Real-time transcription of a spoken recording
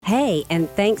Hey, and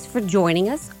thanks for joining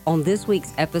us on this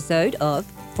week's episode of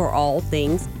For All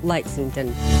Things Lexington,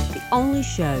 the only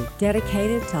show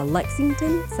dedicated to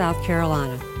Lexington, South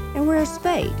Carolina, and where a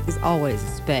spade is always a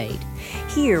spade.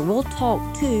 Here we'll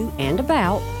talk to and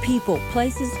about people,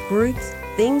 places, groups,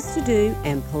 things to do,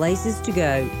 and places to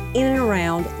go in and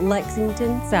around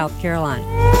Lexington, South Carolina.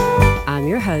 I'm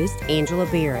your host, Angela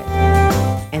Barrett,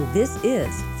 and this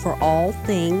is For All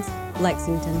Things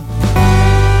Lexington.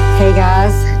 Hey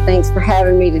guys, thanks for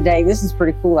having me today. This is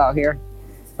pretty cool out here.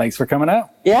 Thanks for coming out.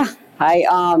 Yeah, I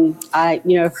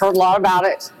heard a lot about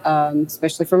it,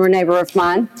 especially from a neighbor of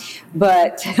mine,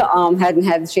 but hadn't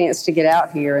had the chance to get out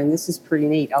here, and this is pretty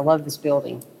neat. I love this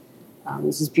building.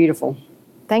 This is beautiful.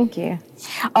 Thank you.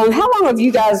 How long have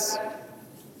you guys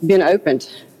been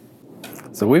opened?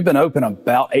 So we've been open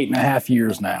about 8.5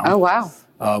 years now. Oh, wow.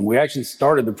 We actually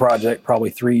started the project probably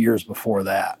 3 years before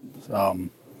that.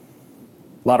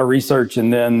 A lot of research,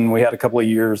 and then we had a couple of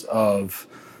years of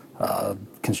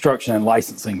construction and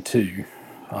licensing too.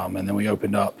 And then we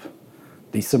opened up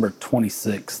December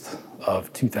 26th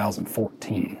of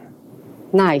 2014.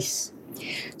 Nice.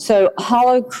 So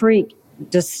Hollow Creek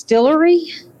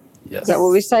Distillery? Yes. Is that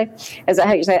what we say? Is that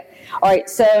how you say it? All right,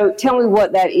 so tell me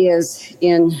what that is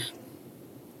in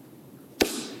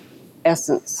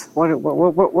essence. What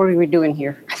are we doing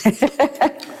here?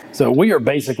 So we are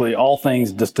basically all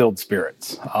things distilled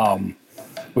spirits.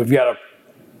 We've got a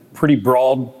pretty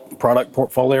broad product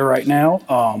portfolio right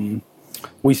now.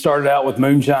 We started out with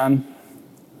moonshine.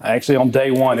 Actually, on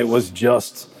day one, it was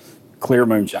just clear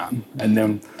moonshine. And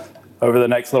then over the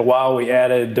next little while, we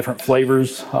added different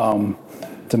flavors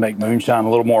to make moonshine a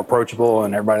little more approachable,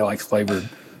 and everybody likes flavored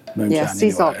moonshine. Yeah, sea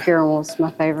salt caramel is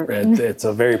my favorite. It's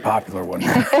a very popular one.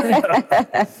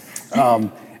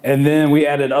 And then we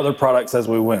added other products as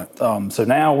we went. So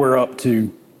now we're up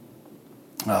to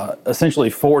essentially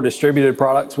 4 distributed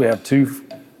products. We have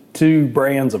two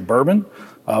brands of bourbon,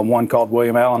 one called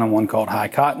William Allen and one called High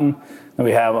Cotton. And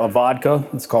we have a vodka,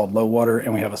 it's called Low Water,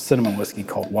 and we have a cinnamon whiskey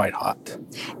called White Hot.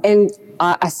 And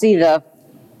I see the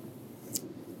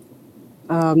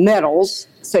medals.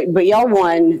 But y'all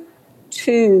won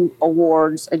 2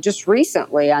 awards just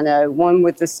recently, I know, one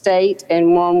with the state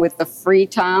and one with the Free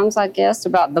Times, I guess,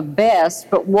 about the best.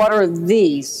 But what are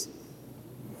these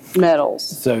medals?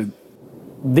 So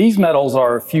these medals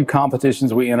are a few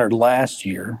competitions we entered last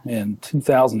year in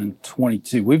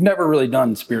 2022. We've never really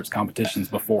done spirits competitions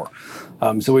before.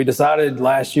 So we decided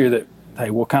last year that, hey,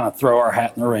 we'll kind of throw our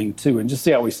hat in the ring too and just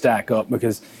see how we stack up,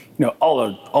 because, you know,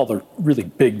 all the really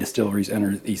big distilleries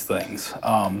enter these things.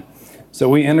 So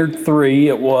we entered 3.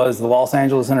 It was the Los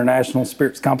Angeles International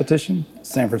Spirits Competition,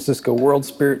 San Francisco World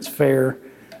Spirits Fair,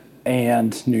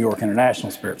 and New York International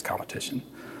Spirits Competition.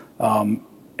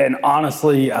 And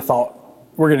honestly, I thought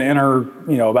we're going to enter,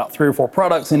 about 3 or 4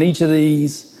 products in each of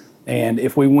these. And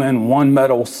if we win one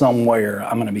medal somewhere,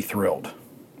 I'm going to be thrilled.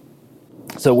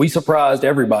 So we surprised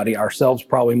everybody, ourselves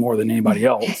probably more than anybody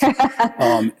else.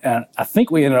 And I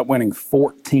think we ended up winning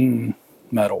 14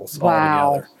 medals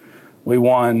altogether. We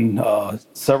won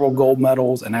several gold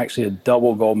medals and actually a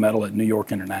double gold medal at New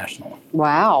York International.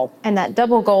 Wow. And that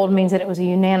double gold means that it was a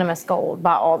unanimous gold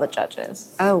by all the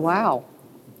judges. Oh, wow.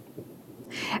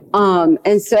 And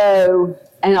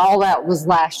all that was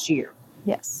last year.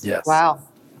 Yes. Yes. Wow.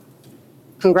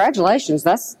 Congratulations.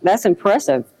 That's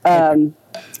impressive. Now,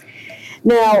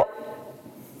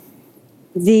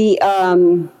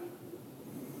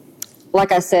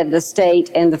 like I said, the state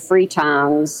and the Free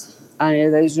Times, I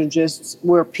know those are just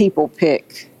where people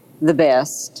pick the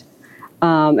best.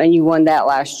 And you won that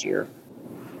last year.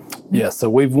 Yeah, so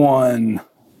we've won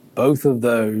both of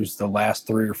those the last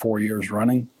 3 or 4 years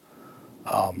running.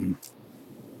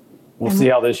 We'll see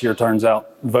how this year turns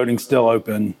out. Voting's still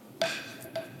open.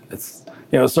 It's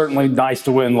certainly nice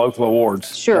to win local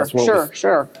awards. Sure. That's what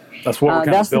we're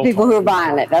kind that's of built the people on. who are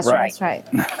buying it. That's right.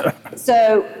 That's right.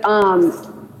 So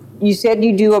you said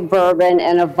you do a bourbon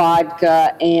and a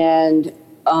vodka, and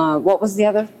what was the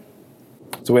other?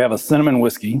 So we have a cinnamon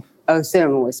whiskey. Oh,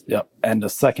 cinnamon whiskey. Yep, and a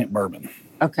second bourbon.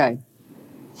 Okay.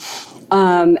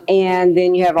 And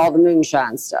then you have all the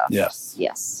moonshine stuff. Yes.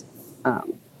 Yes.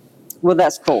 Well,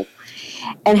 that's cool.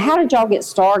 And how did y'all get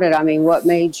started? I mean, what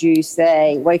made you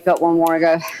wake up one morning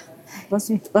and go,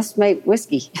 let's make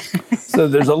whiskey? So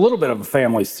there's a little bit of a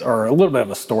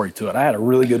story to it. I had a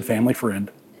really good family friend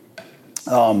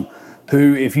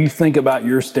who, if you think about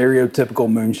your stereotypical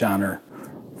moonshiner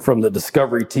from the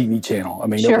Discovery TV channel, I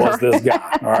mean, Sure. It was this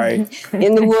guy, all right?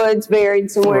 In the woods,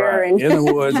 buried somewhere. Right. In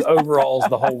the woods, overalls,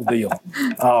 the whole deal.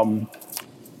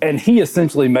 And he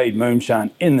essentially made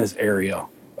moonshine in this area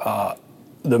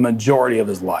the majority of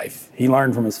his life. He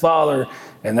learned from his father,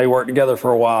 and they worked together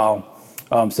for a while.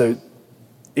 So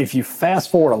if you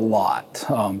fast forward a lot,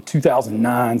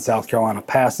 2009, South Carolina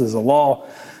passes a law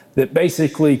that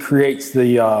basically creates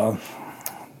the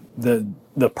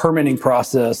permitting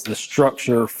process, the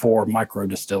structure for micro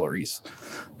distilleries.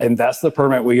 And that's the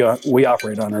permit we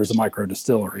operate under, as a micro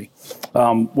distillery.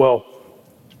 Well,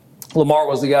 Lamar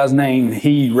was the guy's name.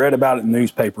 He read about it in the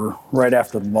newspaper right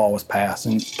after the law was passed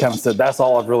and kind of said, that's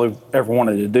all I've really ever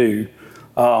wanted to do.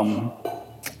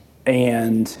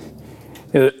 And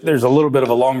there's a little bit of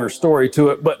a longer story to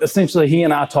it, but essentially he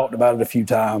and I talked about it a few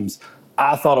times.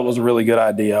 I thought it was a really good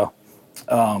idea.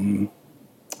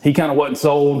 He kind of wasn't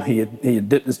sold. He had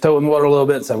dipped his toe in the water a little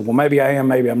bit and said, well, maybe I am,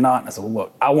 maybe I'm not. And I said, well,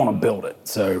 look, I want to build it.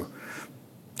 So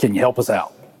can you help us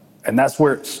out? And that's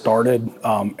where it started.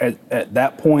 At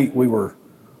that point, we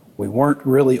weren't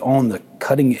really on the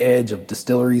cutting edge of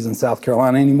distilleries in South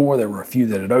Carolina anymore. There were a few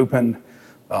that had opened.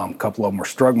 A couple of them were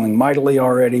struggling mightily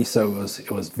already. So it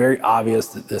was very obvious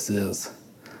that this is,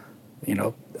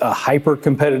 a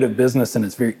hyper-competitive business, and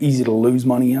it's very easy to lose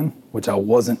money in, which I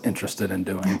wasn't interested in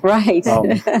doing. Right.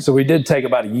 So we did take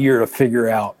about a year to figure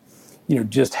out,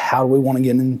 just how do we want to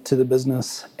get into the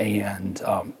business, and,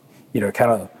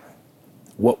 kind of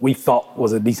what we thought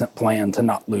was a decent plan to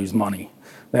not lose money.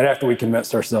 Then after we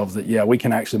convinced ourselves that, yeah, we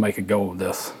can actually make a go of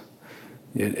this,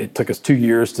 it took us 2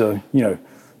 years to,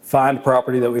 find a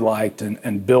property that we liked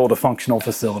and build a functional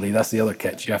facility. That's the other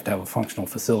catch. You have to have a functional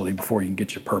facility before you can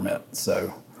get your permit.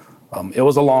 So it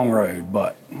was a long road,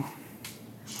 but.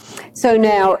 So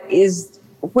now is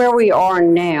where we are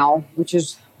now, which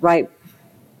is right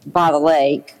by the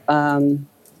lake,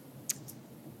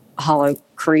 Hollow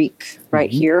Creek, right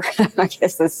here. I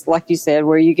guess that's, like you said,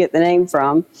 where you get the name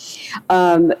from.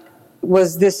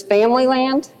 Was this family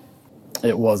land?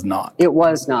 It was not. It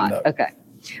was not. No. Okay.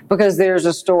 Because there's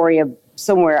a story of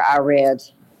somewhere I read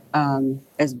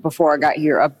as before I got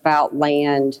here about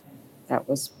land that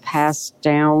was passed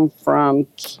down from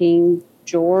King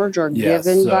George or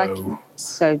given by.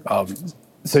 So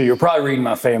you're probably reading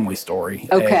my family story.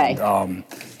 Okay. And,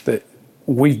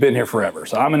 we've been here forever.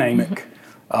 So I'm an Amick.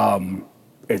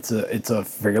 It's a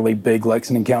fairly big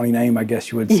Lexington County name, I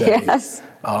guess you would say. Yes.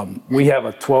 We have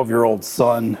a 12-year-old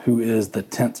son who is the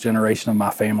 10th generation of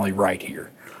my family right here.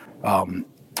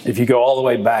 If you go all the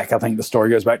way back, I think the story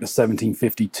goes back to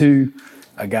 1752.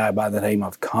 A guy by the name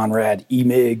of Conrad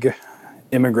Amick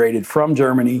immigrated from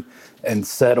Germany and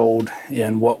settled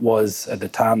in what was at the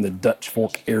time the Dutch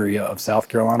Fork area of South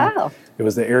Carolina. Oh. It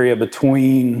was the area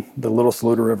between the Little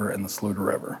Saluda River and the Saluda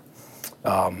River.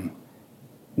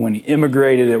 When he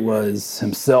immigrated, it was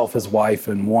himself, his wife,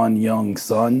 and one young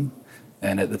son.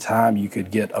 And at the time, you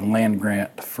could get a land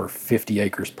grant for 50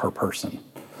 acres per person.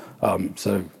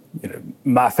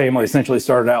 My family essentially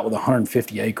started out with a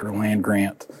 150-acre land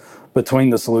grant between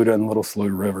the Saluda and Little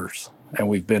Saluda Rivers, and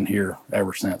we've been here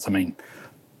ever since. I mean,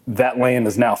 that land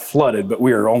is now flooded, but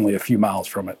we are only a few miles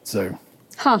from it, so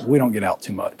we don't get out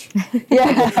too much.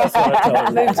 yeah, That's what I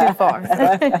tell Move too far.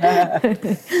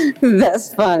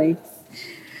 that's funny.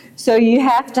 So you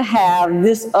have to have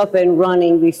this up and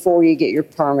running before you get your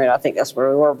permit. I think that's where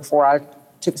we were before I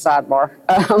took a sidebar.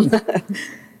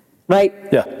 Right?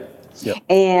 Yeah. Yeah.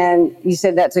 And you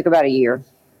said that took about a year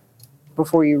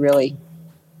before you really.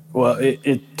 Well,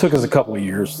 it took us a couple of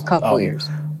years. Years.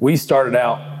 We started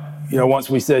out, once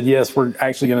we said, yes, we're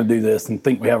actually going to do this and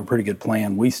think we have a pretty good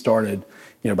plan, we started,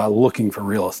 by looking for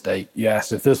real estate. You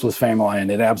asked if this was family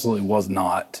land. It absolutely was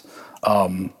not.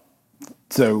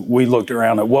 So we looked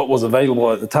around at what was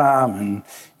available at the time, and,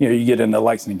 you get into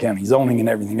Lexington County zoning and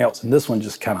everything else. And this one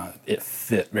just it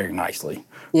fit very nicely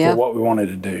for what we wanted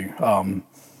to do.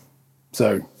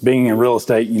 So being in real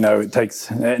estate, it takes,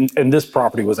 and this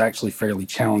property was actually fairly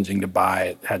challenging to buy.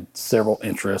 It had several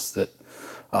interests that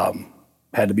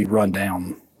had to be run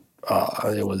down.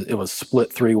 It was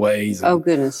split three ways. And, oh,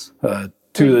 goodness.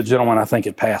 Two of the gentlemen, I think,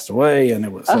 had passed away, and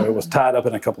it was tied up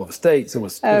in a couple of estates. It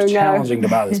was challenging to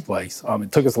buy this place.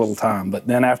 It took us a little time, but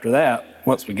then after that,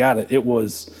 once we got it, it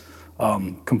was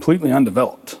completely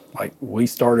undeveloped. Like we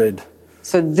started.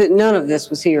 So none of this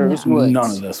was here. It was woods.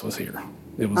 None of this was here.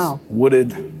 It was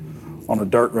wooded on a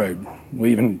dirt road.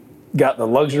 We even got the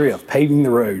luxury of paving the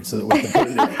road so that we could put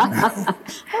it in.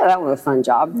 Oh, that was a fun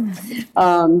job.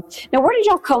 Now, where did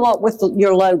y'all come up with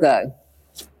your logo?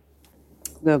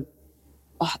 The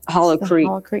Hollow Creek.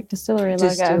 Hollow Creek Distillery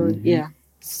logo. Yeah.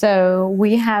 So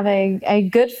we have a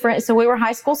good friend. So we were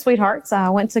high school sweethearts. I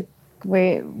went to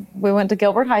we went to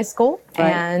Gilbert High School,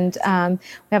 Right. and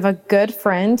we have a good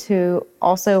friend who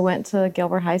also went to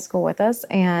Gilbert High School with us,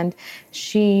 and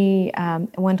she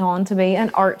went on to be an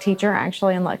art teacher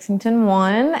actually in Lexington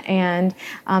 1, and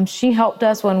she helped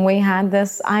us when we had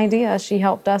this idea. She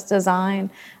helped us design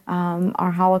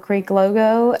our Hollow Creek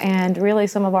logo, and really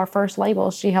some of our first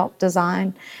labels she helped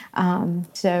design.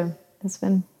 So it's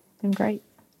been great.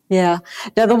 Yeah.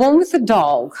 Now, the one with the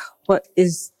dog, what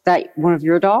is that, one of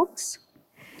your dogs?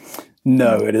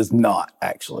 No, it is not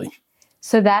actually.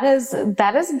 So that is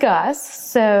Gus.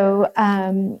 So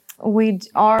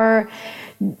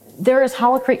there is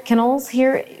Hollow Creek Kennels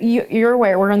here. You're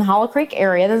aware we're in the Hollow Creek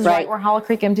area. This is right where Hollow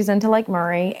Creek empties into Lake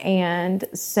Murray, and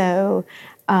so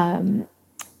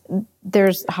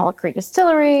there's Hollow Creek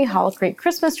Distillery, Hollow Creek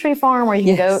Christmas Tree Farm, where you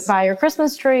can go buy your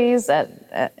Christmas trees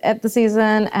at the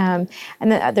season. And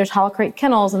then there's Hollow Creek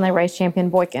Kennels, and they raise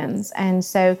champion Boykins. And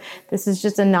so this is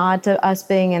just a nod to us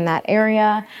being in that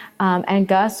area. And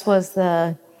Gus was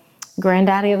the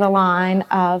granddaddy of the line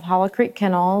of Hollow Creek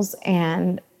Kennels.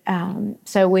 And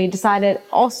so we decided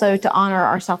also to honor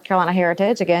our South Carolina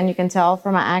heritage. Again, you can tell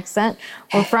from my accent,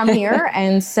 we're from here.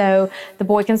 And so the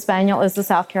Boykin Spaniel is the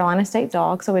South Carolina state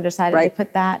dog. So we decided to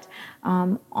put that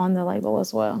on the label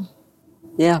as well.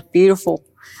 Yeah, beautiful.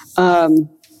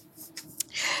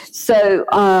 So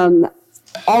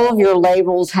all of your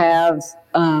labels have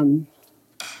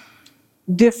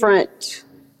different,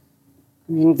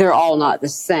 I mean, they're all not the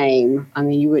same. I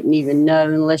mean, you wouldn't even know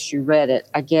unless you read it,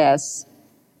 I guess.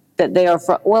 That they are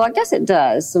from, well, I guess it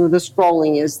does. Some of the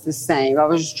scrolling is the same. I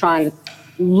was just trying to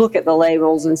look at the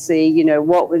labels and see, you know,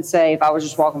 what would say if I was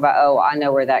just walking by, oh, I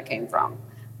know where that came from.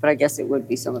 But I guess it would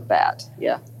be some of that.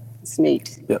 Yeah, it's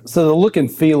neat. Yeah. So the look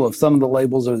and feel of some of the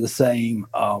labels are the same,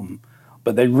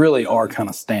 but they really are kind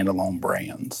of standalone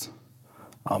brands.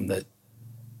 That,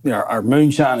 you know, our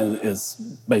moonshine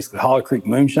is basically Hollow Creek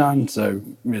Moonshine, so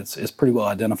it's pretty well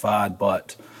identified,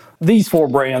 but these four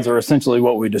brands are essentially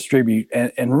what we distribute,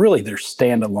 and really they're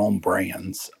standalone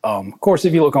brands. Of course,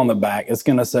 if you look on the back, it's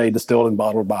going to say distilled and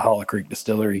bottled by Hollow Creek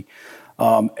Distillery.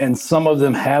 And some of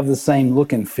them have the same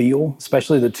look and feel,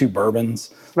 especially the two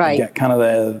bourbons. Right. They got kind of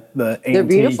the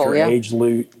antique or aged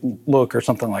look or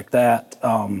something like that.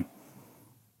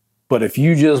 But if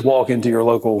you just walk into your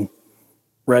local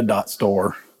Red Dot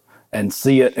store and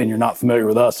see it and you're not familiar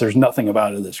with us, there's nothing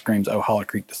about it that screams, oh, Hollow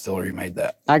Creek Distillery made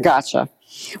that. I gotcha.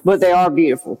 But they are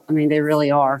beautiful. I mean, they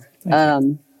really are. Now,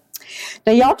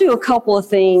 y'all do a couple of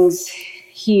things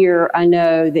here. I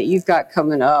know that you've got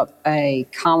coming up a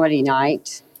comedy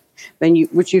night,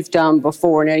 which you've done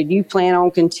before. Now, do you plan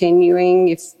on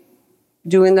continuing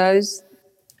doing those?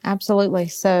 Absolutely.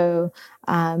 So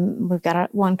we've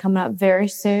got one coming up very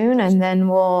soon, and then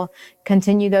we'll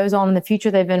continue those on in the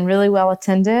future. They've been really well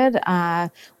attended.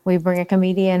 We bring a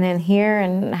comedian in here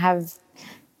and have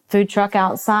food truck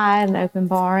outside, an open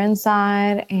bar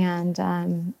inside,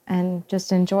 and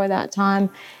just enjoy that time.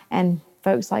 And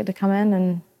folks like to come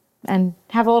in and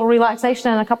have a little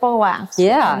relaxation and a couple of laughs.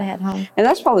 Yeah. When they head home. And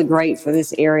that's probably great for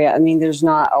this area. I mean, there's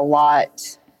not a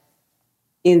lot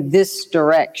in this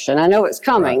direction. I know it's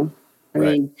coming. Right.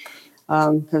 I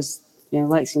mean, because, you know,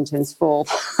 Lexington's full.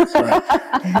 Right.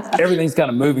 Everything's kind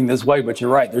of moving this way, but you're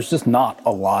right. There's just not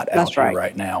a lot out here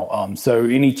right now. So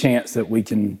any chance that we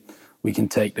can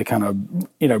take to kind of,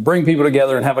 you know, bring people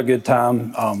together and have a good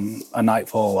time, a night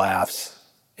full of laughs.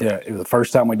 Yeah, it was the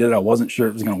first time we did it. I wasn't sure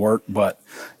it was going to work, but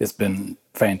it's been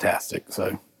fantastic.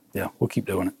 So, yeah, we'll keep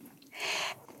doing it.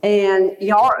 And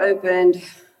y'all are opened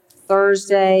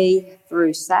Thursday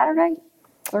through Saturday?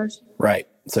 Thursday? Right.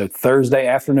 So Thursday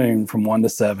afternoon from 1 to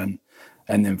 7,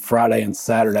 and then Friday and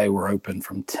Saturday we're open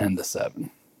from 10 to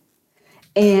 7.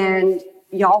 And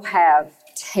y'all have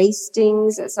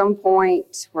tastings at some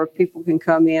point where people can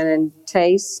come in and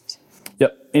taste?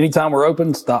 Yep. Anytime we're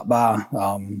open, stop by.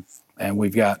 And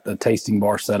we've got a tasting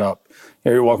bar set up.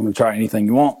 You're welcome to try anything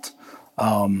you want.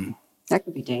 That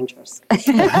could be dangerous.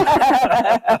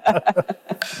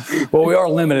 Well, we are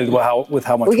limited with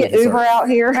how much we get Uber out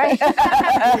here.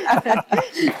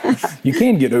 You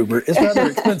can get Uber. It's rather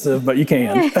expensive, but you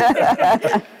can.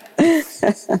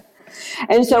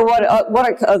 And so what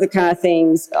other kind of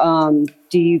things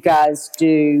do you guys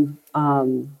do,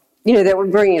 that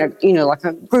would bring in, like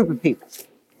a group of people?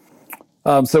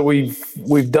 So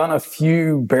we've done a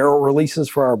few barrel releases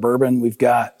for our bourbon. We've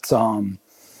got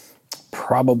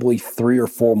probably 3 or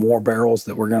 4 more barrels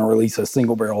that we're going to release as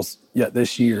single barrels yet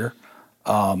this year.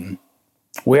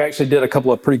 We actually did a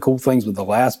couple of pretty cool things with the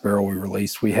last barrel we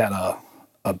released. We had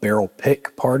a barrel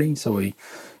pick party. So we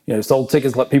sold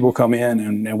tickets, let people come in,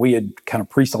 and we had kind of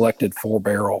pre-selected 4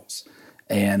 barrels.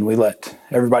 and we let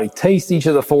everybody taste each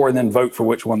of the 4 and then vote for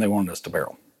which one they wanted us to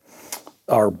barrel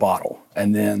or bottle.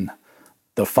 And then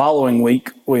the following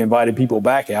week, we invited people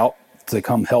back out to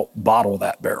come help bottle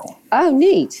that barrel. Oh,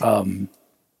 neat.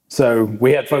 So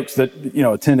we had folks that,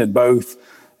 attended both,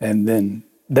 and then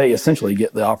they essentially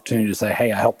get the opportunity to say,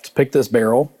 hey, I helped pick this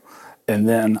barrel, and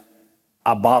then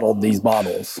I bottled these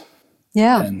bottles.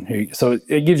 Yeah. And so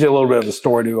it gives you a little bit of a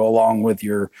story to go along with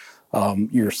your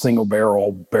single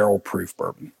barrel proof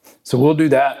bourbon. So we'll do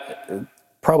that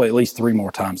probably at least 3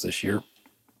 more times this year.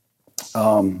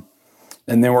 And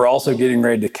then we're also getting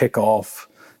ready to kick off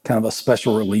kind of a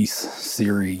special release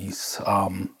series.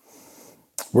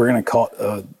 We're going to call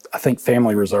it, I think,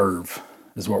 Family Reserve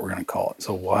is what we're going to call it.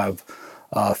 So we'll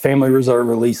have Family Reserve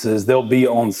releases. They'll be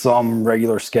on some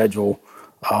regular schedule.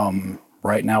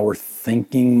 Right now we're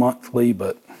thinking monthly,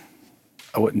 but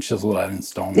I wouldn't chisel that in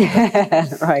stone.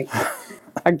 Right.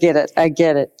 I get it.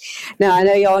 Now, I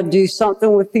know y'all do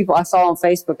something with people. I saw on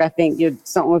Facebook, I think you did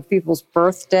something with people's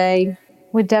birthday.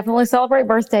 We definitely celebrate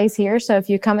birthdays here. So if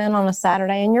you come in on a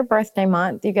Saturday in your birthday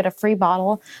month, you get a free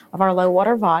bottle of our low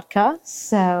water vodka.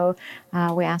 So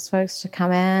we ask folks to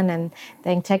come in and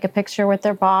they can take a picture with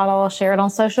their bottle, share it on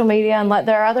social media, and let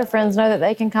their other friends know that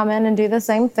they can come in and do the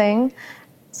same thing.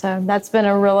 So that's been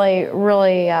a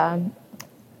really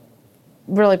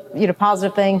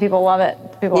positive thing. People love it.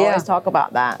 People always talk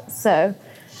about that. So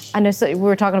I know we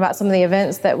were talking about some of the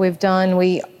events that we've done.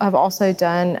 We have also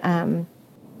done,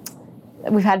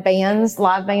 we've had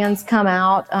live bands come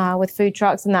out with food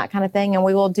trucks and that kind of thing. And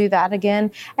we will do that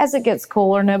again as it gets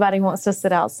cooler. Nobody wants to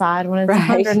sit outside when it's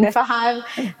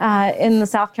 105 in the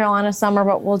South Carolina summer,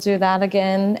 but we'll do that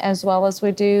again, as well as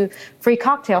we do free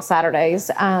cocktail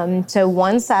Saturdays. So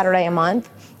one Saturday a month.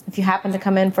 If you happen to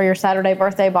come in for your Saturday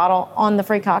birthday bottle on the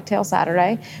free cocktail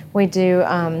Saturday, we do,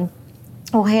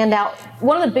 we'll hand out,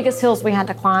 one of the biggest hills we had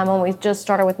to climb when we just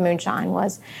started with moonshine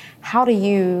was, how do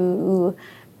you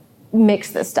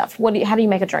mix this stuff? How do you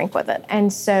make a drink with it?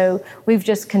 And so we've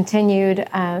just continued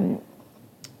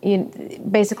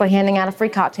basically handing out a free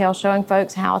cocktail, showing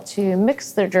folks how to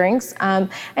mix their drinks. And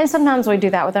sometimes we do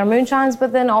that with our moonshines,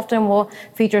 but then often we'll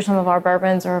feature some of our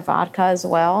bourbons or vodka as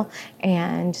well.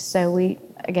 And so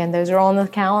again, those are on the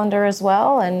calendar as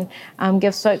well, and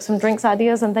gives folks some drinks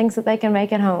ideas and things that they can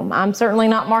make at home. I'm certainly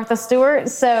not Martha Stewart,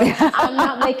 so I'm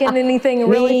not making anything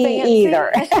really fancy.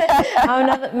 Either. I'm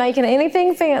not making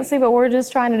anything fancy, but we're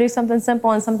just trying to do something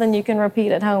simple and something you can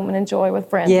repeat at home and enjoy with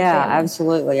friends. Yeah,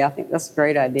 absolutely. I think that's a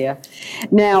great idea.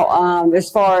 Now,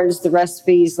 as far as the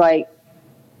recipes, are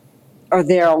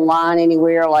they online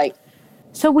anywhere?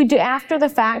 So we do, after the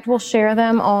fact, we'll share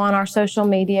them on our social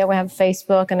media. We have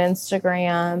Facebook and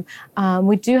Instagram.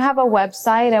 We do have a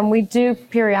website, and we do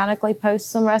periodically post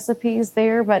some recipes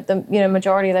there, but the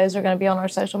majority of those are going to be on our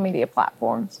social media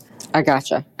platforms. I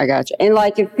gotcha. And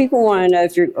if people want to know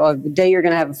if the day you're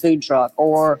going to have a food truck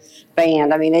or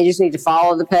band, they just need to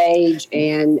follow the page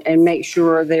and make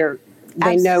sure they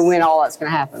know when all that's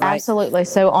going to happen, right? Absolutely.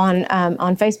 So on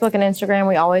Facebook and Instagram,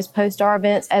 we always post our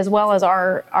events, as well as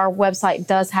our website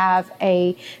does have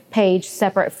a page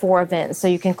separate for events. So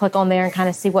you can click on there and kind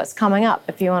of see what's coming up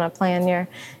if you want to plan your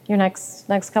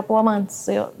next couple of months.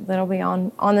 So that'll be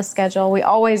on the schedule.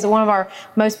 One of our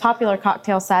most popular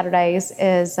cocktail Saturdays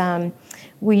is,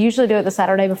 we usually do it the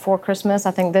Saturday before Christmas.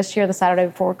 I think this year the Saturday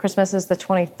before Christmas is the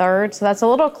 23rd. So that's a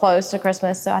little close to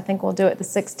Christmas. So I think we'll do it the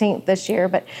 16th this year.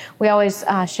 But we always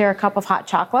share a cup of hot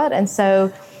chocolate. And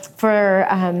so for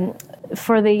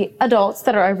the adults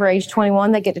that are over age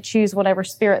 21, they get to choose whatever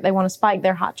spirit they want to spike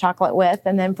their hot chocolate with.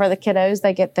 And then for the kiddos,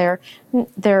 they get their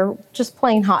just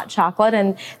plain hot chocolate.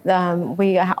 And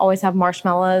we always have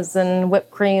marshmallows and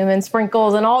whipped cream and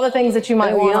sprinkles and all the things that you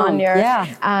might want on your. Yeah.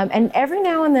 And every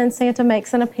now and then Santa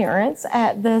makes an appearance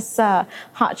at this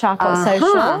hot chocolate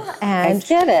social. And I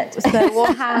get it. So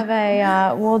we'll have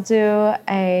a lot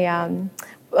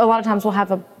of times we'll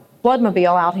have a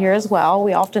bloodmobile out here as well.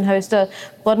 We often host a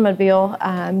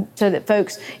bloodmobile so that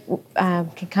folks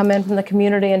can come in from the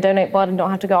community and donate blood and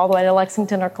don't have to go all the way to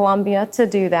Lexington or Columbia to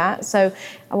do that. So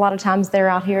a lot of times they're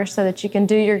out here so that you can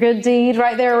do your good deed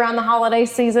right there around the holiday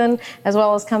season, as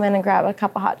well as come in and grab a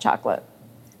cup of hot chocolate.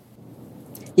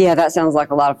 Yeah, that sounds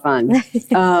like a lot of fun.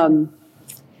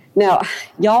 Now,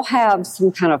 y'all have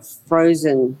some kind of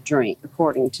frozen drink,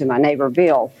 according to my neighbor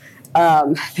Bill,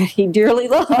 that he dearly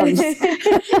loves.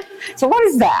 So what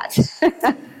is that?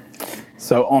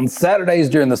 So on Saturdays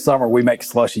during the summer, we make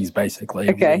slushies, basically.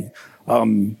 Okay.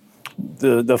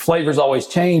 The flavors always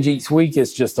change each week.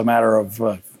 It's just a matter of,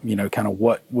 kind of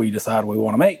what we decide we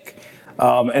want to make.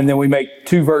 And then we make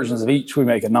 2 versions of each. We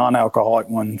make a non-alcoholic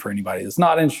one for anybody that's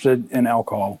not interested in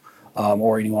alcohol,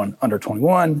 or anyone under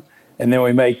 21. And then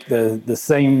we make the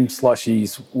same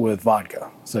slushies with vodka.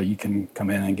 So you can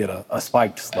come in and get a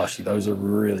spiked slushie. Those are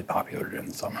really popular during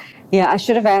the summer. Yeah, I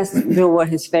should have asked Bill what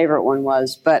his favorite one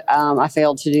was, but I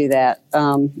failed to do that.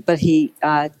 But he,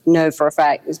 know for a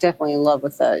fact, is definitely in love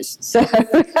with those. So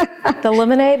The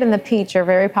lemonade and the peach are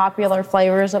very popular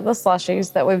flavors of the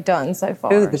slushies that we've done so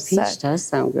far. ooh, the peach does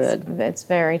sound good. It's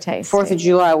very tasty. 4th of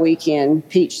July weekend,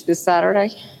 peach this Saturday.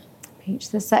 Peach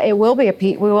it will be a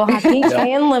peach. We will have peach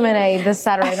and lemonade this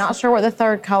Saturday. Not sure what the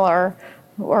third color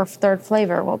or third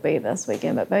flavor will be this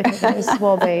weekend, but both of those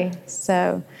will be.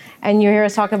 So, and you hear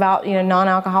us talk about,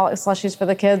 non-alcoholic slushies for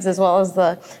the kids, as well as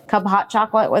the cup of hot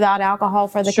chocolate without alcohol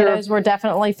for the kiddos. We're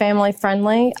definitely family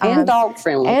friendly. And dog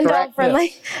friendly, And correct? dog friendly.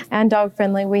 Yes. And dog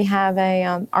friendly. We have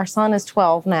our son is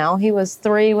 12 now. He was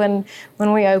 3 when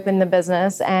we opened the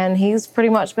business, and he's pretty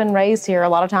much been raised here. A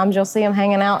lot of times you'll see him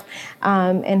hanging out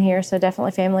in here, so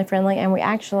definitely family friendly. And we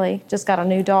actually just got a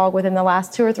new dog within the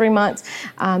last 2 or 3 months,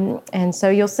 and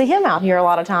so you'll see him out here a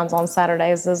lot of times on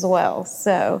Saturdays as well.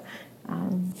 So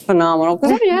phenomenal.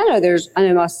 Because I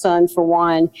know my son, for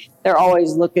one, they're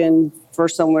always looking for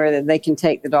somewhere that they can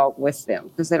take the dog with them,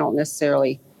 because they don't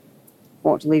necessarily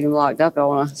want to leave him locked up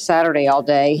on a Saturday all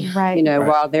day, Right.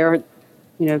 while they're,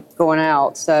 going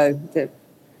out. So the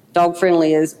dog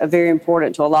friendly is very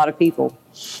important to a lot of people.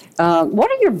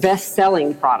 What are your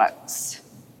best-selling products?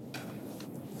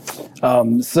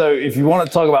 So if you want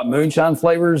to talk about moonshine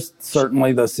flavors,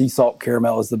 certainly the sea salt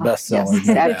caramel is the best seller. yes.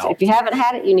 no doubt. If you haven't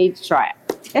had it, you need to try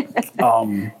it.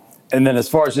 And then as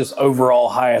far as just overall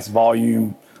highest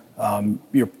volume,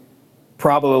 you're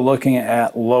probably looking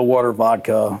at low water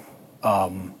vodka.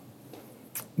 And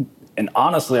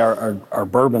honestly, our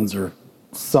bourbons are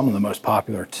some of the most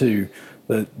popular too.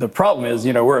 The problem is,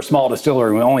 we're a small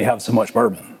distillery. We only have so much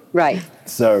bourbon. Right.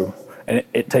 So, and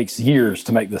it takes years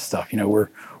to make this stuff.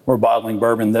 We're bottling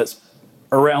bourbon that's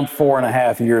around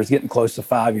 4.5 years, getting close to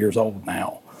 5 years old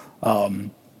now.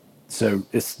 So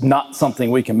it's not something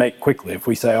we can make quickly. If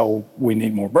we say, we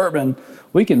need more bourbon,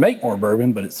 we can make more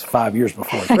bourbon, but it's 5 years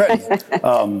before it's ready.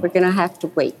 We're going to have to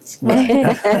wait.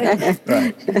 Right.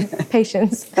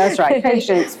 patience. That's right.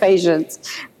 Patience.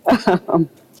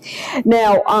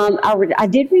 Now, I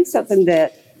did read something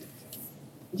that,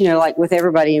 like with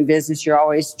everybody in business, you're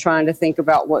always trying to think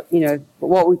about what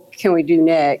can we do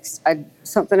next?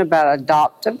 Something about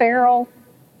adopt a barrel.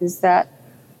 Is that?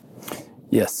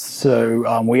 Yes.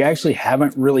 So we actually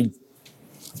haven't really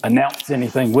announced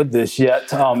anything with this yet,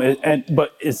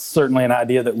 but it's certainly an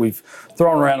idea that we've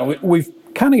thrown around, and we've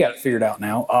kind of got it figured out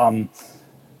now.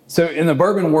 So in the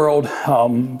bourbon world,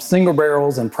 single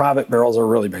barrels and private barrels are a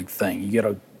really big thing. You get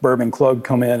a bourbon club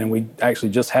come in, and we actually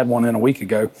just had one in a week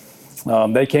ago.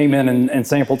 They came in and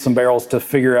sampled some barrels to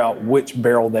figure out which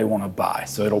barrel they want to buy.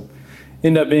 So it'll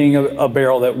end up being a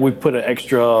barrel that we put an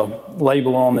extra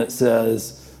label on that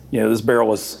says, this barrel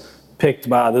was picked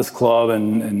by this club,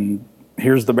 and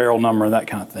here's the barrel number and that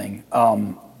kind of thing.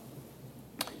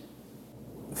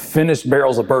 Finished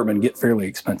barrels of bourbon get fairly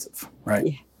expensive, right?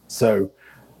 Yeah. So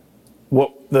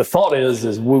what the thought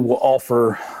is we will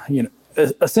offer,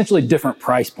 essentially different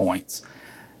price points.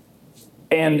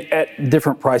 And at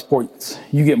different price points,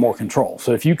 you get more control.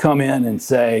 So if you come in and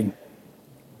say,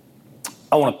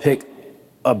 I want to pick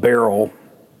a barrel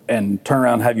and turn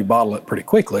around and have you bottle it pretty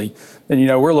quickly, then,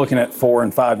 we're looking at 4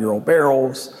 and 5 year old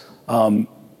barrels, and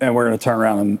we're going to turn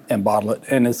around and bottle it,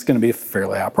 and it's going to be a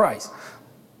fairly high price.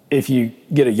 If you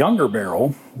get a younger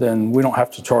barrel, then we don't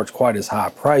have to charge quite as high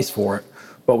a price for it,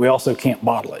 but we also can't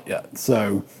bottle it yet.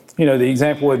 So, the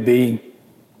example would be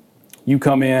you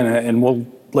come in and we'll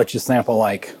let you sample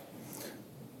like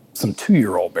some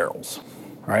 2-year-old barrels,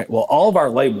 right? Well, all of our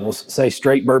labels say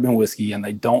straight bourbon whiskey, and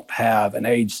they don't have an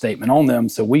age statement on them,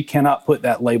 so we cannot put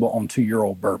that label on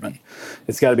 2-year-old bourbon.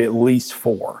 It's got to be at least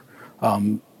 4.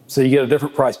 So you get a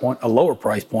different price point, a lower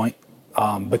price point,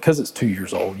 because it's 2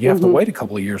 years old. You have to wait a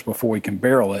couple of years before we can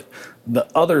barrel it. The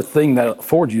other thing that it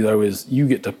affords you, though, is you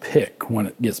get to pick when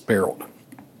it gets barreled.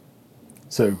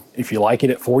 So if you like it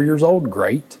at 4 years old,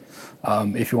 great.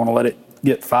 If you want to let it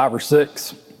get 5 or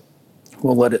 6,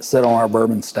 we'll let it sit on our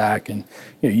bourbon stack, and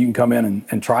you can come in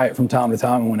and try it from time to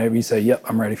time, and whenever you say, yep,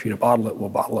 I'm ready for you to bottle it, we'll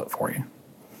bottle it for you.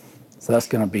 So that's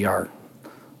going to be our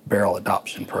barrel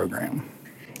adoption program.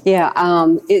 Yeah,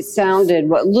 it sounded,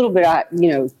 what little bit I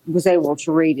was able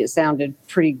to read, it sounded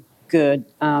pretty good,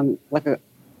 like a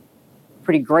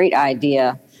pretty great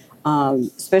idea.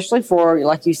 Especially for,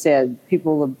 like you said,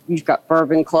 you've got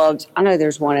bourbon clubs. I know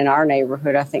there's one in our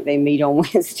neighborhood. I think they meet on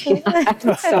Wednesday night.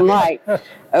 So I'm like,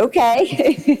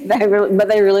 okay, but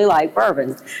they really like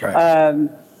bourbon. Right.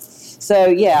 So,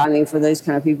 yeah, I mean, for those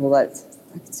kind of people that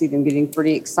I can see them getting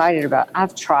pretty excited about.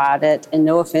 I've tried it, and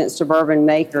no offense to bourbon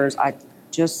makers, I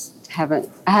haven't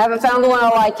found the one I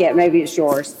like yet. Maybe it's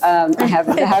yours. I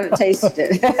haven't tasted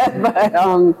it, but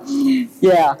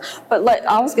yeah. But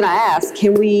I was going to ask,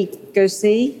 can we go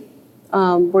see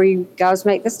where you guys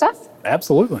make this stuff?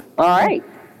 Absolutely. All right.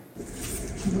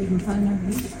 We can find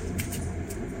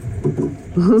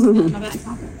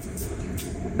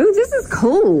Ooh, this is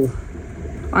cool.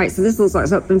 All right, so this looks like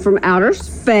something from outer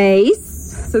space.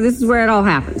 So this is where it all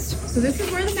happens. So this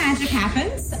is where the magic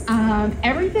happens.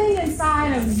 Everything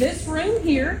inside of this room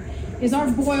here is our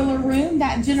boiler room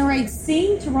that generates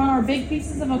steam to run our big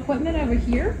pieces of equipment over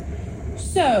here.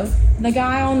 So the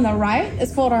guy on the right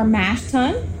is called our mash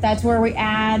tun. That's where we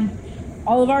add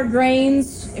all of our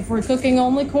grains. If we're cooking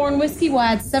only corn whiskey, we'll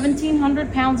add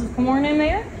 1,700 pounds of corn in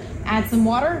there, add some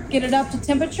water, get it up to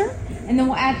temperature, and then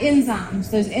we'll add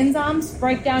enzymes. Those enzymes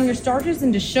break down your starches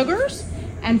into sugars,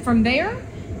 and from there,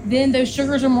 then those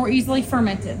sugars are more easily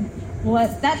fermented. Well,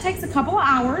 that takes a couple of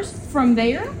hours. From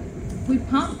there, we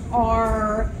pump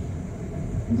our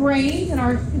grains and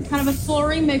our kind of a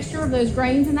slurry mixture of those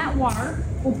grains and that water.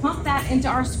 We'll pump that into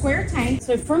our square tank.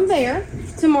 So from there,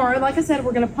 tomorrow, like I said,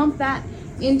 we're going to pump that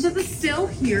into the still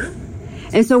here.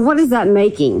 And so what is that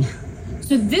making?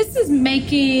 So this is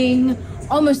making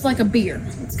almost like a beer.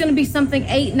 It's going to be something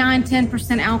 8, 9,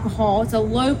 10% alcohol. It's a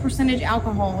low percentage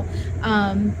alcohol.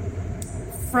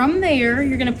 From there,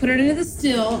 you're going to put it into the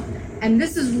still, and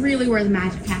this is really where the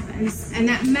magic happens. And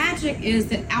that magic is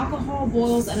that alcohol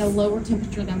boils at a lower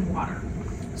temperature than water.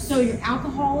 So your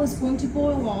alcohol is going to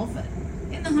boil off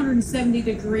in the 170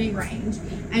 degree range,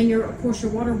 and of course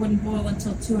your water wouldn't boil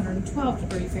until 212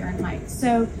 degrees Fahrenheit.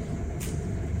 So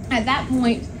at that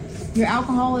point, your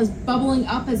alcohol is bubbling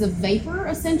up as a vapor,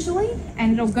 essentially,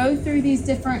 and it'll go through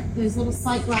those little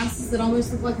sight glasses that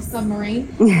almost look like a submarine.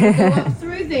 It'll go up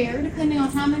through there, depending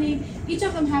on how many, each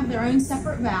of them have their own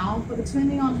separate valve, but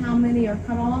depending on how many are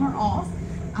cut on or off,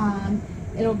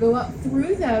 it'll go up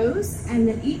through those, and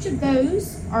then each of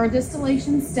those are a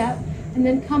distillation step, and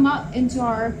then come up into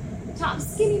our top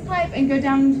skinny pipe and go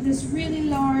down into this really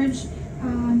large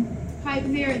pipe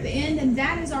there at the end, and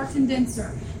that is our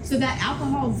condenser. So that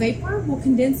alcohol vapor will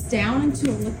condense down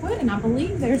into a liquid, and I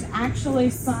believe there's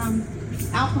actually some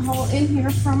alcohol in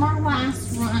here from our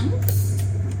last run.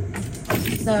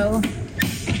 So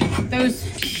those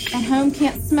at home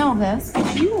can't smell this,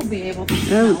 but you will be able to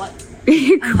smell it.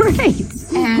 Great.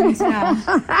 And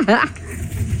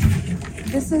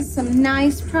this is some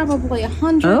nice, probably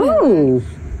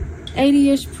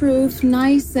 180-ish proof,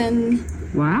 nice and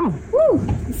wow. Woo,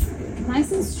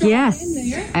 nice and strong in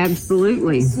there.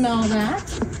 Absolutely. Smell that.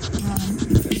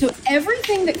 So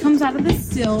everything that comes out of the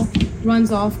still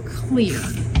runs off clear.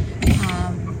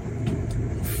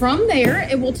 From there,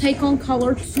 it will take on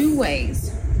color 2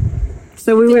 ways.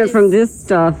 So we went from this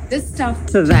stuff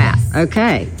to that.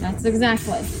 Okay. That's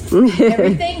exactly.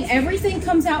 Everything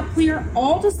comes out clear.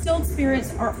 All distilled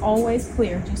spirits are always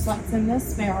clear, just like in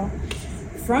this barrel.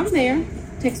 From there,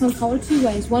 takes on color 2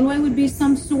 ways. One way would be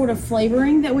some sort of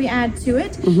flavoring that we add to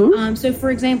it. Mm-hmm. So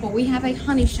for example, we have a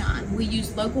honey shine. We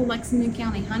use local Lexington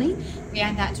County honey. We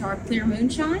add that to our clear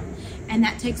moonshine, and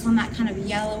that takes on that kind of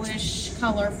yellowish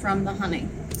color from the honey.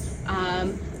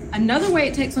 Another way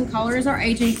it takes on color is our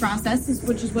aging process,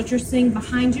 which is what you're seeing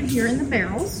behind you here in the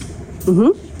barrels.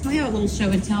 Mm-hmm. We have a little show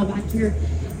and tell back here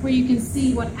where you can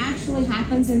see what actually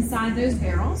happens inside those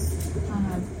barrels.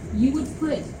 You would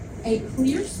put a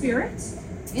clear spirit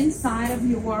inside of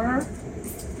your barrel.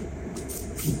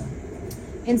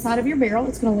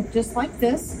 It's going to look just like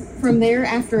this. From there,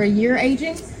 after a year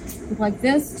aging, look like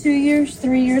this: 2 years,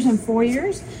 3 years, and 4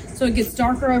 years. So it gets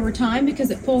darker over time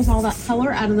because it pulls all that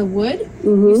color out of the wood.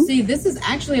 Mm-hmm. You see, this is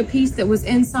actually a piece that was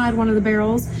inside one of the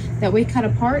barrels that we cut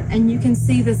apart, and you can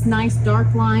see this nice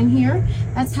dark line here.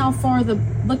 That's how far the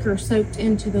liquor soaked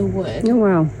into the wood. Oh,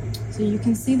 wow. So you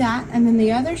can see that. And then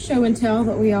the other show and tell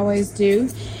that we always do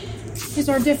is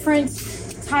our different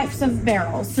types of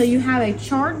barrels. So you have a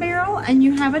charred barrel and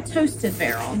you have a toasted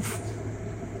barrel.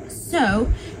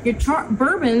 So your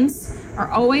bourbons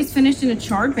are always finished in a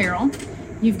charred barrel.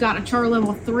 You've got a char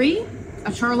level 3,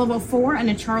 a char level 4, and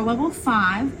a char level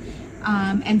 5.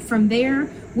 And from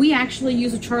there, we actually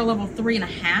use a char level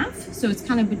 3.5. So it's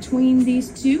kind of between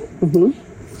these two. Mm-hmm.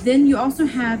 Then you also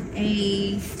have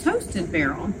a toasted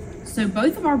barrel. So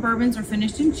both of our bourbons are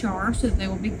finished in char, so they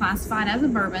will be classified as a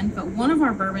bourbon, but one of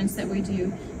our bourbons that we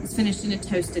do is finished in a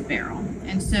toasted barrel.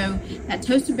 And so that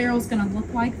toasted barrel is going to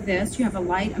look like this. You have a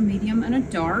light, a medium, and a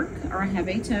dark, or a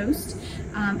heavy toast.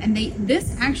 And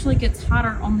this actually gets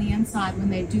hotter on the inside when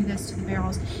they do this to the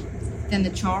barrels. Then the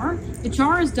char. The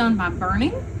char is done by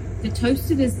burning. The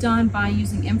toasted is done by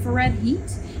using infrared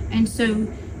heat. And so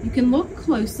you can look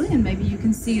closely and maybe you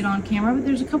can see it on camera, but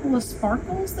there's a couple of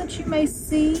sparkles that you may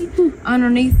see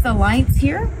underneath the lights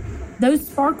here. Those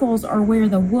sparkles are where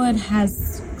the wood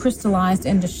has crystallized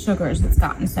into sugars that's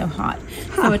gotten so hot.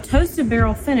 So a toasted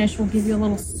barrel finish will give you a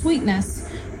little sweetness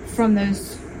from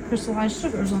those crystallized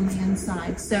sugars on the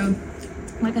inside. So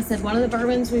like I said, one of the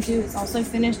bourbons we do is also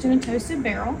finished in a toasted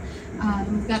barrel.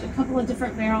 We've got a couple of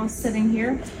different barrels sitting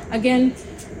here. Again,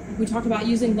 we talked about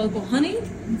using local honey,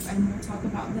 and we'll talk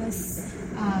about this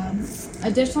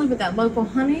additionally with that local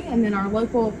honey. And then our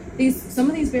local, some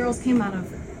of these barrels came out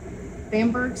of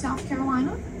Bamberg, South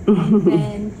Carolina. And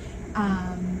then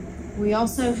we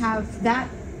also have that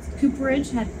cooperage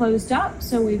had closed up,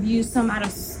 so we've used some out of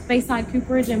Speyside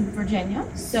Cooperage in Virginia.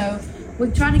 So we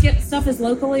try to get stuff as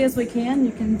locally as we can.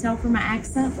 You can tell from my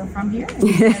accent we're from here.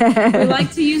 We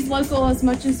like to use local as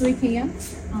much as we can.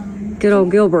 Good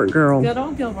old Gilbert girl. Good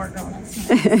old Gilbert girl. That's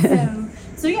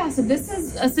nice. So this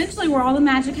is essentially where all the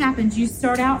magic happens. You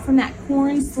start out from that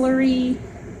corn slurry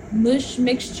mush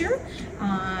mixture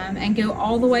and go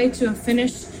all the way to a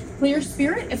finished clear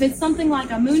spirit. If it's something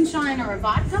like a moonshine or a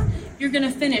vodka, you're going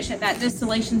to finish at that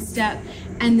distillation step,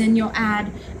 and then you'll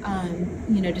add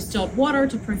distilled water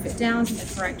to proof it down to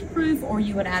the correct proof, or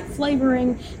you would add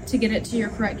flavoring to get it to your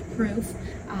correct proof,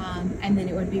 and then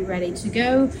it would be ready to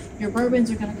go. Your bourbons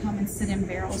are going to come and sit in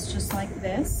barrels just like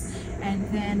this. And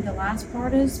then the last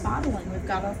part is bottling. We've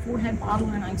got a 4-head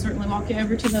bottler, and I can certainly walk you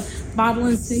over to the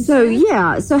bottling station.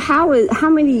 So how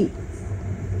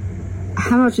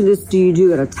much of this do you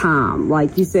do at a time?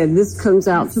 Like you said, this comes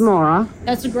out tomorrow.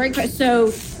 That's a great question.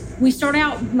 So we start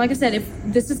out, like I said, if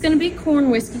this is going to be corn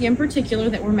whiskey in particular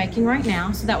that we're making right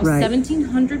now. So that was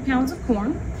 1,700 pounds of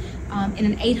corn in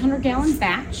an 800-gallon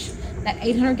batch. That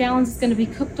 800 gallons is going to be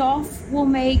cooked off. We'll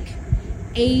make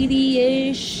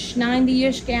 80-ish,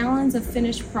 90-ish gallons of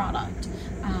finished product.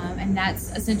 And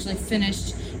that's essentially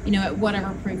finished, at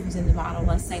whatever proof is in the bottle,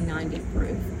 let's say 90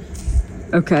 proof.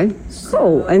 Okay,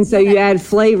 cool. And so you add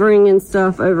flavoring and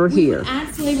stuff over here. Add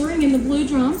flavoring in the blue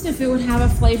drums if it would have a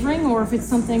flavoring, or if it's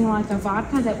something like a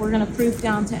vodka that we're going to proof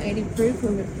down to 80 proof,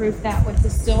 we would proof that with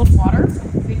distilled water.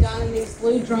 It'd be done in these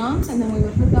blue drums, and then we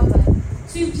would hook up a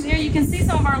tube to there. You can see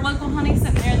some of our local honey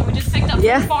sitting there that we just picked up from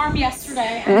the farm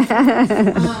yesterday.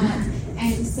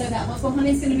 And so that local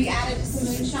honey is going to be added to some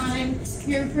moonshine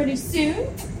here pretty soon.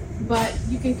 But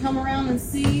you can come around and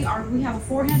see we have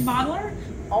a 4-head bottler.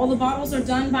 All the bottles are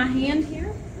done by hand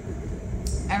here.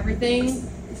 Everything.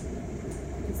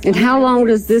 And how long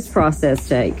does this process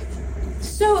take?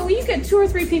 So you get 2 or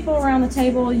 3 people around the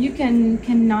table. You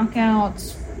can knock out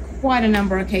quite a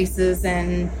number of cases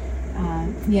in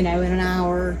in an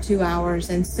hour, 2 hours.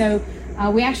 And so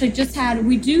we actually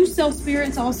we do sell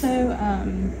spirits also,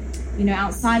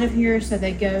 outside of here. So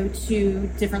they go to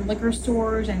different liquor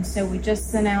stores. And so we just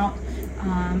sent out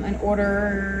an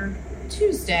order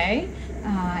Tuesday.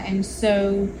 And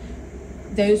so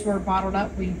those were bottled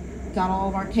up. We got all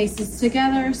of our cases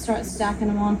together, start stacking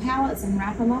them on pallets and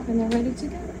wrap them up, and they're ready to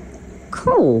go.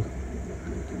 Cool.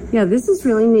 Yeah, this is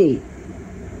really neat.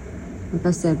 Like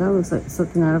I said, that looks like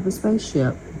something out of a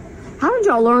spaceship. How did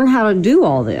y'all learn how to do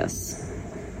all this?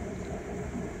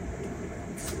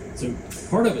 So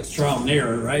part of it's trial and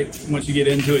error, right? Once you get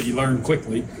into it, you learn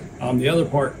quickly. The other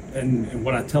part, and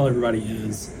what I tell everybody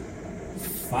is,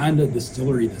 find a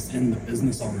distillery that's in the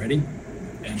business already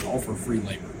and offer free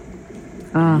labor.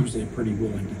 They're usually pretty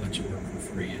willing to let you work for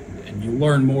free, and you'll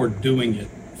learn more doing it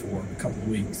for a couple of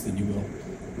weeks than you will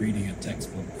reading a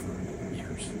textbook for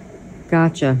years.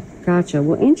 Gotcha.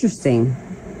 Well, interesting.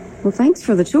 Well, thanks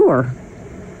for the tour.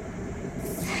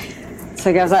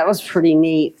 So, guys, that was pretty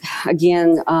neat.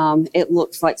 Again, it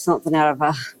looks like something out of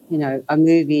a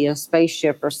movie, a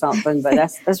spaceship or something, but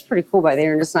that's pretty cool by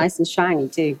there, and it's nice and shiny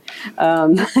too.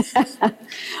 Now,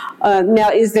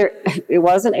 it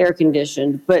wasn't air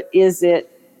conditioned, but it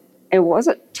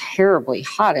wasn't terribly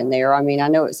hot in there. I mean, I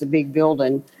know it's a big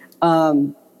building,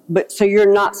 but so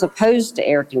you're not supposed to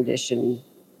air condition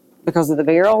because of the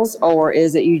barrels, or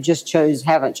is it you just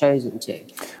haven't chosen to?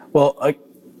 Well, a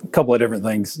couple of different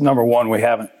things. Number one, we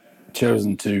haven't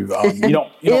chosen to. You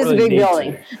don't really need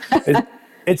building. To.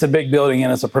 It's a big building,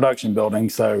 and it's a production building,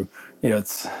 so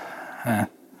it's you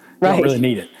don't really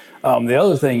need it. The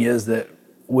other thing is that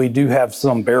we do have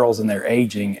some barrels in there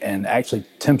aging, and actually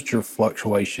temperature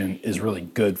fluctuation is really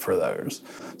good for those.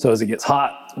 So as it gets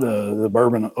hot, the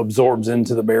bourbon absorbs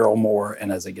into the barrel more,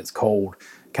 and as it gets cold,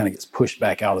 kind of gets pushed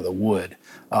back out of the wood.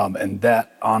 And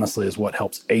that honestly is what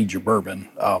helps age your bourbon.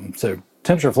 So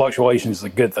temperature fluctuation is a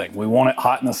good thing. We want it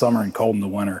hot in the summer and cold in the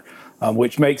winter.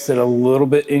 which makes it a little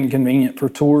bit inconvenient for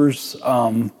tours,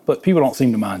 but people don't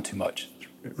seem to mind too much.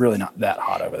 It's really not that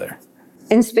hot over there.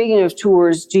 And speaking of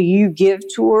tours, do you give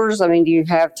tours? I mean, do you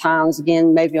have times,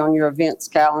 again, maybe on your events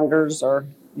calendars, or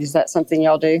is that something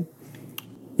y'all do?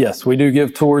 Yes, we do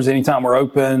give tours anytime we're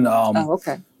open.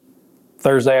 Okay.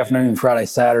 Thursday afternoon, Friday,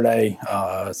 Saturday.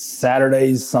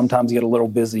 Saturdays sometimes get a little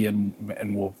busy and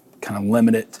we'll kind of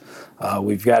limit it.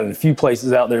 We've got a few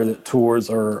places out there that tours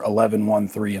are 11, 1,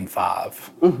 3, and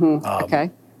 5.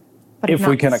 Okay. If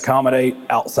we can accommodate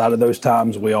outside of those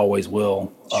times, we always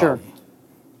will. Sure.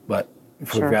 But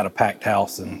if we've got a packed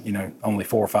house and, only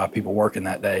 4 or 5 people working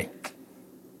that day,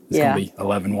 it's going to be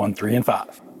 11, 1, 3, and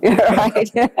 5.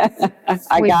 Right.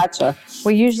 I gotcha.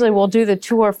 We usually will do the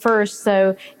tour first.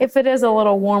 So if it is a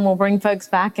little warm, we'll bring folks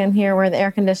back in here where the air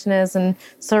condition is and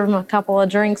serve them a couple of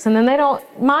drinks. And then they don't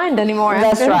mind anymore.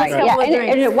 That's right. Yeah,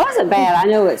 and it wasn't bad. I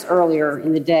know it's earlier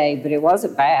in the day, but it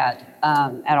wasn't bad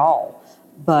at all.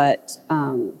 But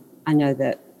I know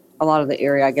that a lot of the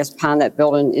area, I guess, behind that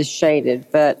building is shaded.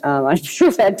 But I'm sure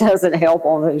that doesn't help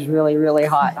on those really, really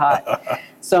hot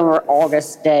summer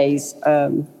August days.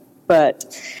 But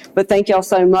thank y'all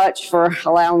so much for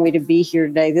allowing me to be here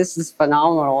today. This is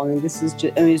phenomenal. I mean, this is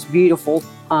just, it's beautiful.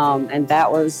 And that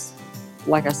was,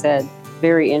 like I said,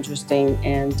 very interesting.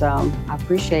 And I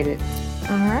appreciate it.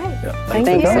 All right. Yeah,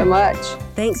 Thank you so much.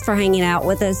 Thanks for hanging out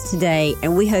with us today,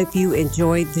 and we hope you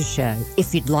enjoyed the show.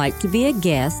 If you'd like to be a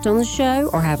guest on the show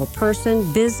or have a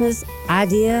person, business,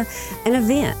 idea, an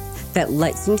event that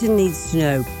Lexington needs to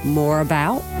know more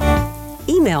about,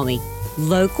 email me,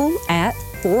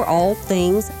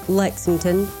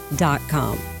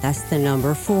 local@forallthingslexington.com. That's the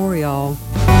number 4, y'all.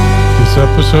 This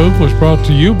episode was brought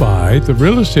to you by the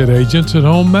real estate agents at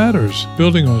Home Matters,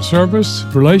 building on service,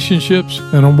 relationships,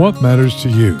 and on what matters to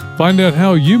you. Find out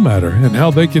how you matter and how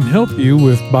they can help you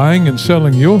with buying and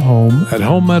selling your home at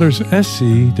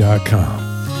homematterssc.com.